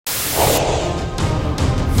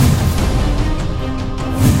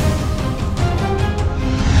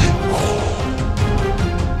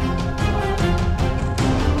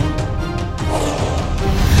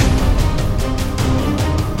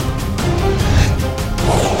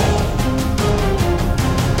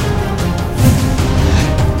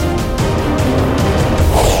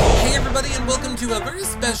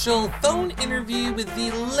special phone interview with the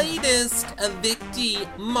latest evictee,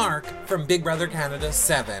 Mark from Big Brother Canada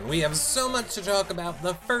 7. We have so much to talk about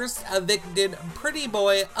the first evicted pretty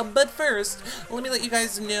boy, but first, let me let you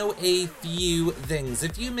guys know a few things.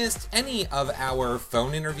 If you missed any of our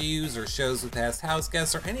phone interviews or shows with past house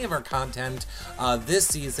guests or any of our content this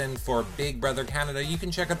season for Big Brother Canada, you can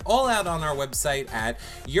check it all out on our website at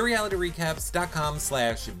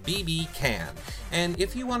yourrealityrecaps.com/bbcan. And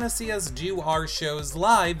if you want to see us do our shows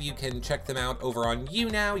live, you can check them out over on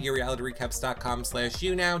YouNow,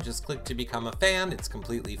 yourrealityrecaps.com/YouNow. Just click to become a fan. It's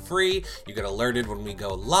completely free. You get alerted when we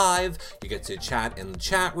go live. You get to chat in the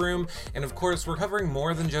chat room. And of course, we're covering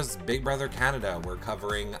more than just Big Brother Canada. We're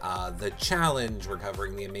covering the challenge. We're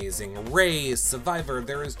covering the Amazing Race, Survivor.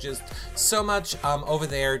 There is just so much over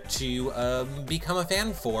there to become a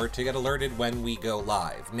fan for, to get alerted when we go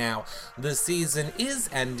live. Now, the season is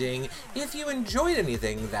ending. If you enjoyed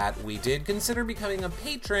anything that we did, consider becoming a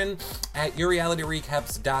patron at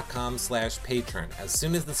yourrealityrecaps.com/patron. As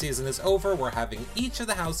soon as the season is over, we're having each of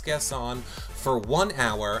the house guests on for 1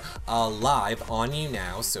 hour live on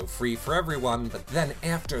YouNow, so free for everyone. But then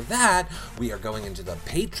after that, we are going into the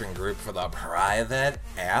patron group for the private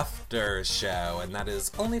after show, and that is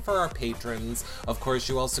only for our patrons. Of course,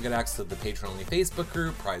 you also get access to the patron-only Facebook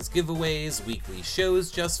group, prize giveaways, weekly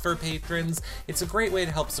shows just for patrons. It's a great way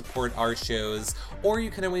to help support our shows, or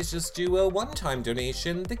you can always just do a one-time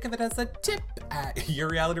donation. Think of it as a tip at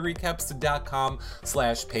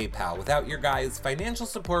yourrealityrecaps.com/PayPal. Without your guys' financial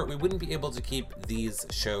support, we wouldn't be able to keep these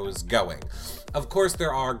shows going. Of course,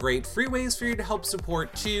 there are great free ways for you to help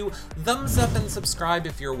support too. Thumbs up and subscribe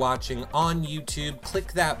if you're watching on YouTube.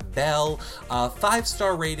 Click that bell.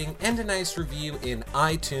 5-star rating and a nice review in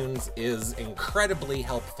iTunes is incredibly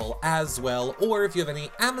helpful as well. Or if you have any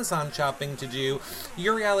Amazon shopping to do,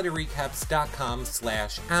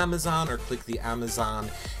 yourrealityrecaps.com/Amazon, or click the Amazon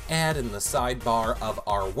ad in the sidebar of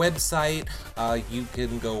our website. You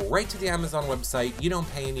can go right to the Amazon website. You don't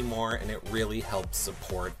pay anymore, and it really helps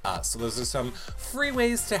support us. So those are some free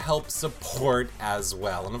ways to help support as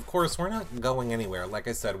well. And of course, we're not going anywhere. Like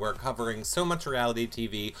I said, we're covering so much reality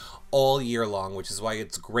TV all year long, which is why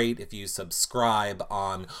it's great if you subscribe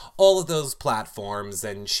on all of those platforms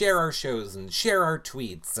and share our shows and share our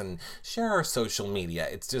tweets and share our social media.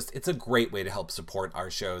 It's a great way to help support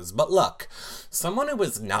our shows. But look, someone who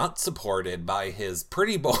was not supported by his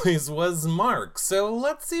pretty boys was Mark. So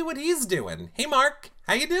let's see what he's doing. Hey Mark,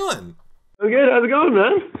 how you doing? I'm good. How's it going,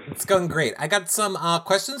 man? It's going great. I got some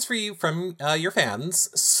questions for you from your fans.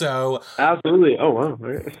 So absolutely. Oh wow.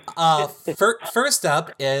 First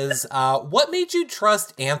up is what made you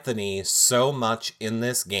trust Anthony so much in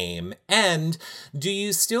this game, and do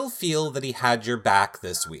you still feel that he had your back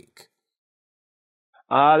this week?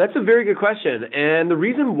 That's a very good question. And the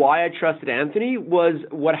reason why I trusted Anthony was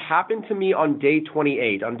what happened to me on day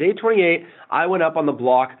 28. On day 28, I went up on the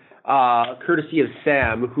block courtesy of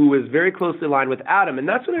Sam, who was very closely aligned with Adam. And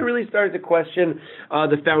that's when I really started to question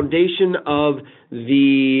the foundation of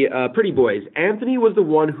the Pretty Boys. Anthony was the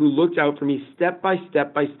one who looked out for me step by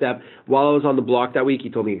step by step while I was on the block that week.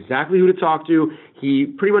 He told me exactly who to talk to. He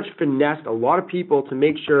pretty much finessed a lot of people to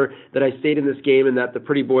make sure that I stayed in this game and that the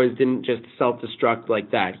Pretty Boys didn't just self-destruct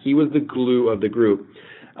like that. He was the glue of the group.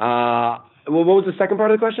 Well, what was the second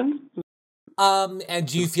part of the question? And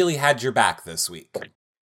do you feel he had your back this week?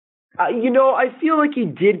 I feel like he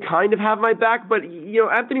did kind of have my back, but,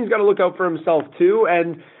 Anthony's got to look out for himself too.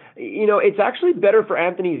 And, it's actually better for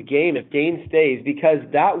Anthony's game if Dane stays, because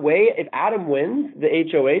that way, if Adam wins the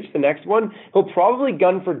HOH, the next one, he'll probably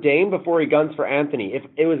gun for Dane before he guns for Anthony. If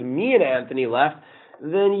it was me and Anthony left,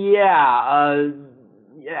 then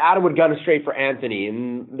Adam would gun straight for Anthony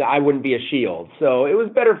and I wouldn't be a shield. So it was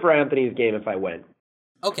better for Anthony's game if I went.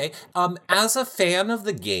 Okay, as a fan of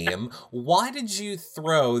the game, why did you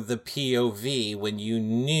throw the POV when you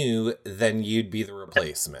knew then you'd be the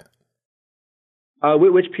replacement?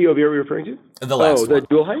 Which POV are we referring to? The last one. The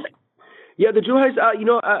dual heist? Yeah, the dual heist,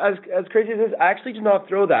 as crazy as this, I actually did not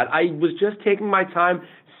throw that. I was just taking my time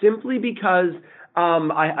simply because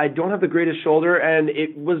I don't have the greatest shoulder, and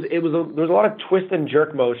there was a lot of twist and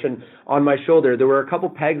jerk motion on my shoulder. There were a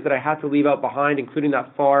couple pegs that I had to leave out behind, including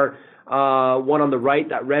that far one on the right,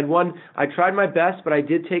 that red one. I tried my best, but I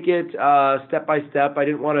did take it step by step. I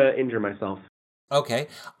didn't want to injure myself. Okay.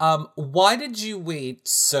 Why did you wait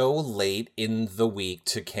so late in the week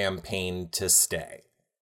to campaign to stay?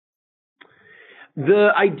 The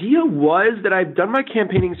idea was that I've done my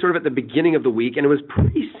campaigning sort of at the beginning of the week, and it was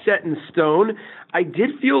pretty set in stone. I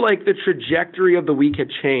did feel like the trajectory of the week had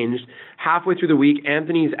changed. Halfway through the week,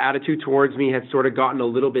 Anthony's attitude towards me had sort of gotten a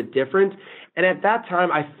little bit different. And at that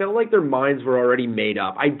time, I felt like their minds were already made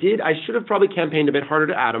up. I should have probably campaigned a bit harder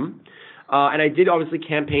to Adam. And I did obviously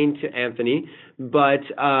campaign to Anthony, but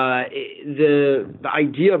the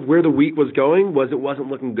idea of where the week was going was it wasn't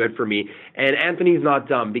looking good for me. And Anthony's not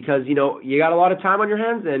dumb because, you got a lot of time on your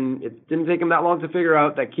hands, and it didn't take him that long to figure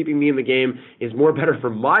out that keeping me in the game is more better for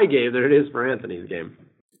my game than it is for Anthony's game.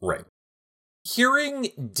 Right. Hearing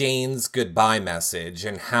Dane's goodbye message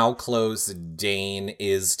and how close Dane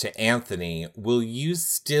is to Anthony, will you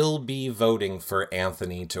still be voting for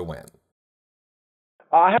Anthony to win?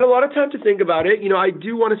 I had a lot of time to think about it. I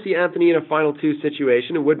do want to see Anthony in a Final Two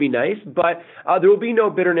situation. It would be nice, but there will be no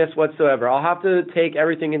bitterness whatsoever. I'll have to take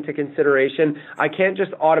everything into consideration. I can't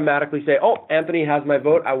just automatically say, oh, Anthony has my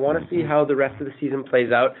vote. I want to see how the rest of the season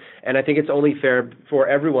plays out, and I think it's only fair for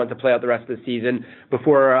everyone to play out the rest of the season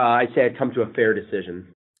before I say I'd come to a fair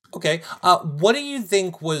decision. Okay. What do you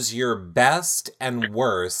think was your best and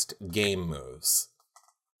worst game moves?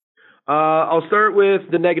 I'll start with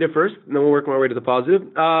the negative first, and then we'll work my way to the positive.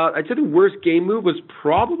 I'd say the worst game move was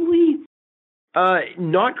probably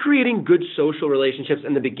not creating good social relationships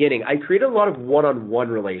in the beginning. I created a lot of one-on-one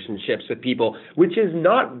relationships with people, which is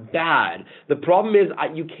not bad. The problem is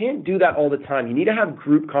you can't do that all the time. You need to have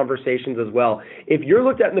group conversations as well. If you're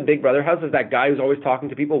looked at in the Big Brother house as that guy who's always talking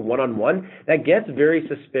to people one-on-one, that gets very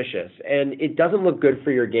suspicious, and it doesn't look good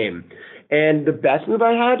for your game. And the best move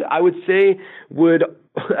I had, I would say, would,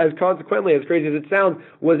 as consequently, as crazy as it sounds,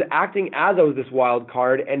 was acting as I was this wild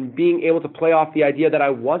card and being able to play off the idea that I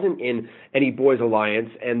wasn't in any boys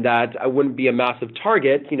alliance and that I wouldn't be a massive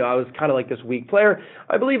target. I was kind of like this weak player.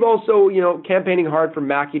 I believe also, campaigning hard for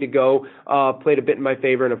Mackie to go played a bit in my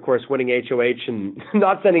favor, and of course winning HOH and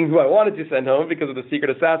not sending who I wanted to send home because of the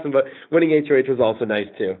secret assassin, but winning HOH was also nice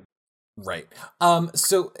too. Right.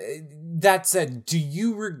 So that said, do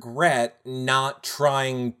you regret not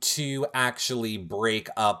trying to actually break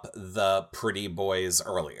up the pretty boys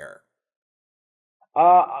earlier?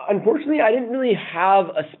 Unfortunately, I didn't really have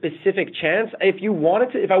a specific chance. If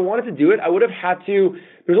I wanted to do it, I would have had to.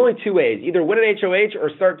 There's only two ways: either win an HOH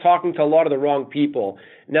or start talking to a lot of the wrong people.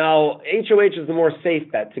 Now, HOH is the more safe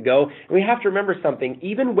bet to go. And we have to remember something.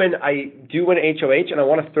 Even when I do win HOH and I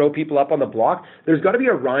want to throw people up on the block, there's got to be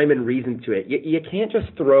a rhyme and reason to it. You can't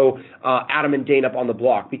just throw Adam and Dane up on the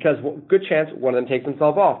block because good chance one of them takes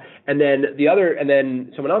himself off. And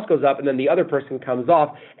then someone else goes up and then the other person comes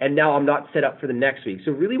off. And now I'm not set up for the next week.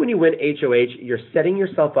 So really when you win HOH, you're setting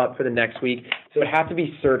yourself up for the next week. So it had to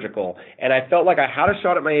be surgical. And I felt like I had a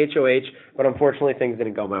shot at my HOH, but unfortunately things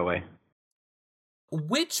didn't go my way.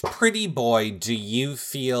 Which pretty boy do you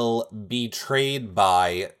feel betrayed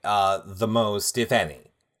by the most, if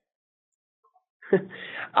any?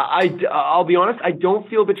 I'll be honest, I don't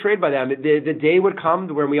feel betrayed by them. The day would come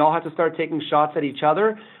where we all have to start taking shots at each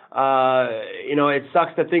other. It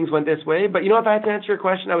sucks that things went this way. But, if I had to answer your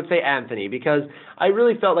question, I would say Anthony, because I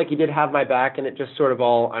really felt like he did have my back and it just sort of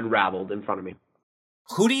all unraveled in front of me.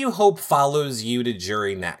 Who do you hope follows you to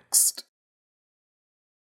jury next?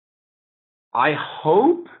 I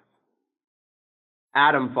hope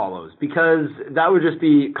Adam follows, because that would just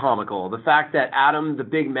be comical. The fact that Adam, the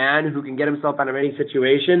big man who can get himself out of any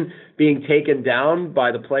situation, being taken down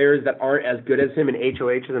by the players that aren't as good as him in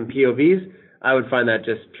HOHs and POVs, I would find that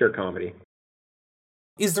just pure comedy.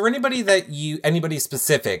 Is there anybody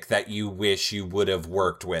specific that you wish you would have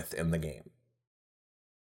worked with in the game?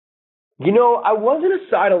 I was in a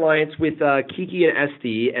side alliance with Kiki and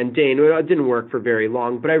SD and Dane. It didn't work for very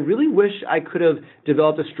long, but I really wish I could have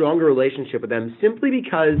developed a stronger relationship with them simply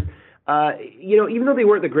because, even though they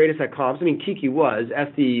weren't the greatest at comps, Kiki was,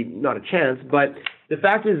 SD not a chance, but the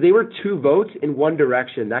fact is they were 2 votes in one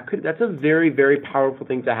direction. That's a very, very powerful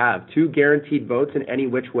thing to have, 2 guaranteed votes in any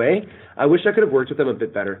which way. I wish I could have worked with them a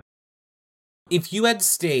bit better. If you had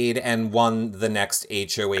stayed and won the next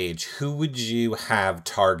HOH, who would you have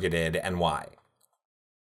targeted and why?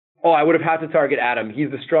 Oh, I would have had to target Adam. He's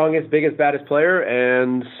the strongest, biggest, baddest player,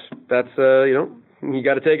 and that's, you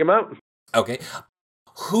got to take him out. Okay.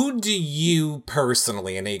 Who do you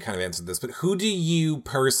personally, I know you kind of answered this, but who do you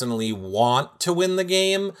personally want to win the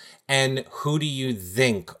game, and who do you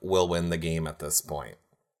think will win the game at this point?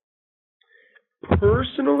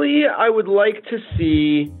 Personally, I would like to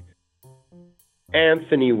see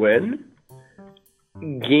Anthony win.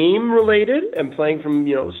 Game related and playing from,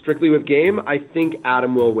 strictly with game, I think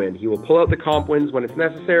Adam will win. He will pull out the comp wins when it's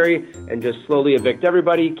necessary and just slowly evict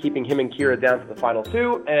everybody, keeping him and Kira down to the final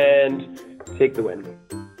 2 and take the win.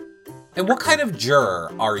 And what kind of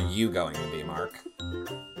juror are you going to be, Mark?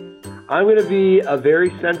 I'm going to be a very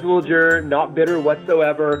sensible juror, not bitter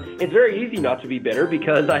whatsoever. It's very easy not to be bitter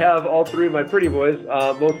because I have all three of my pretty boys,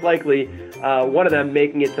 most likely one of them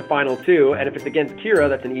making it to final two. And if it's against Kira,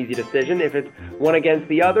 that's an easy decision. If it's one against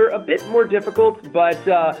the other, a bit more difficult, but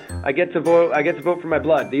I get to vote. I get to vote for my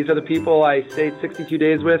blood. These are the people I stayed 62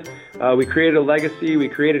 days with. We created a legacy, we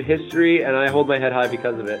created history, and I hold my head high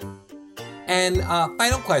because of it. And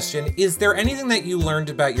final question, is there anything that you learned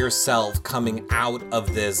about yourself coming out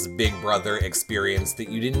of this Big Brother experience that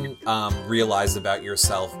you didn't realize about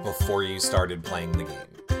yourself before you started playing the game?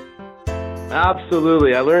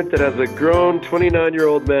 Absolutely. I learned that as a grown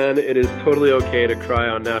 29-year-old man, it is totally okay to cry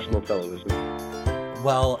on national television.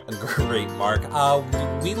 Well, great, Mark.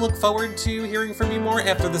 We look forward to hearing from you more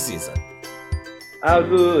after the season.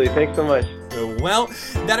 Absolutely. Thanks so much. Well,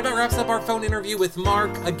 that about wraps up our phone interview with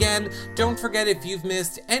Mark. Again, don't forget, if you've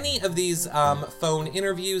missed any of these phone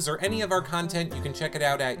interviews or any of our content, you can check it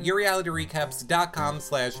out at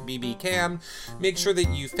yourrealityrecaps.com/bbcam. Make sure that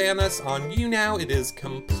you fan us on YouNow. It is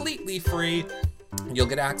completely free. You'll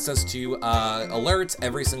get access to alerts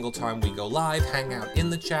every single time we go live, hang out in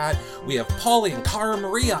the chat. We have Paulie and Cara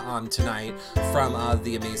Maria on tonight from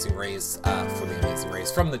The Amazing Race,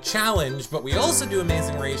 from The Challenge, but we also do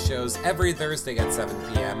Amazing Race shows every Thursday at 7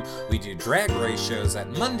 p.m. We do Drag Race shows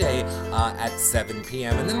at Monday at 7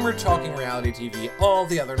 p.m. And then we're talking reality TV all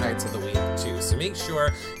the other nights of the week too. So make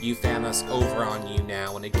sure you fan us over on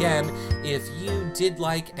YouNow. And again, if you did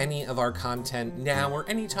like any of our content now or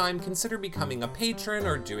anytime, consider becoming a patron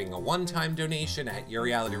or doing a one-time donation at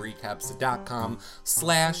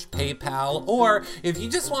yourrealityrecaps.com/PayPal. Or if you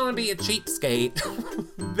just want to be a cheapskate,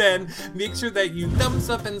 then make sure that you thumbs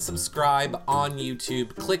up and subscribe on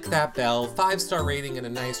YouTube. Click that bell, 5-star rating and a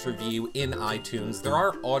nice review in iTunes. There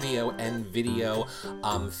are audio and video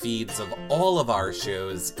feeds of all of our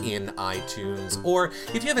shows in iTunes. Or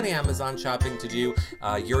if you have any Amazon shopping to do,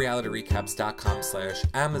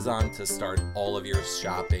 yourrealityrecaps.com/Amazon to start all of your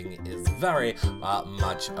shopping is very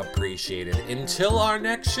much appreciated. Until our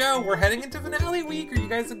next show, we're heading into finale week. Are you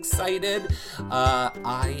guys excited?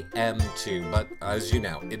 I am too, but as you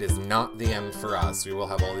know, it is not the end for us. We will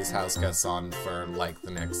have all these house guests on for like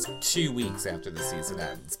the next 2 weeks after the season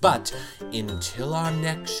ends. But until our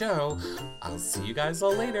next show, I'll see you guys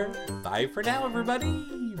all later. Bye for now, everybody.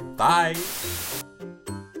 Bye.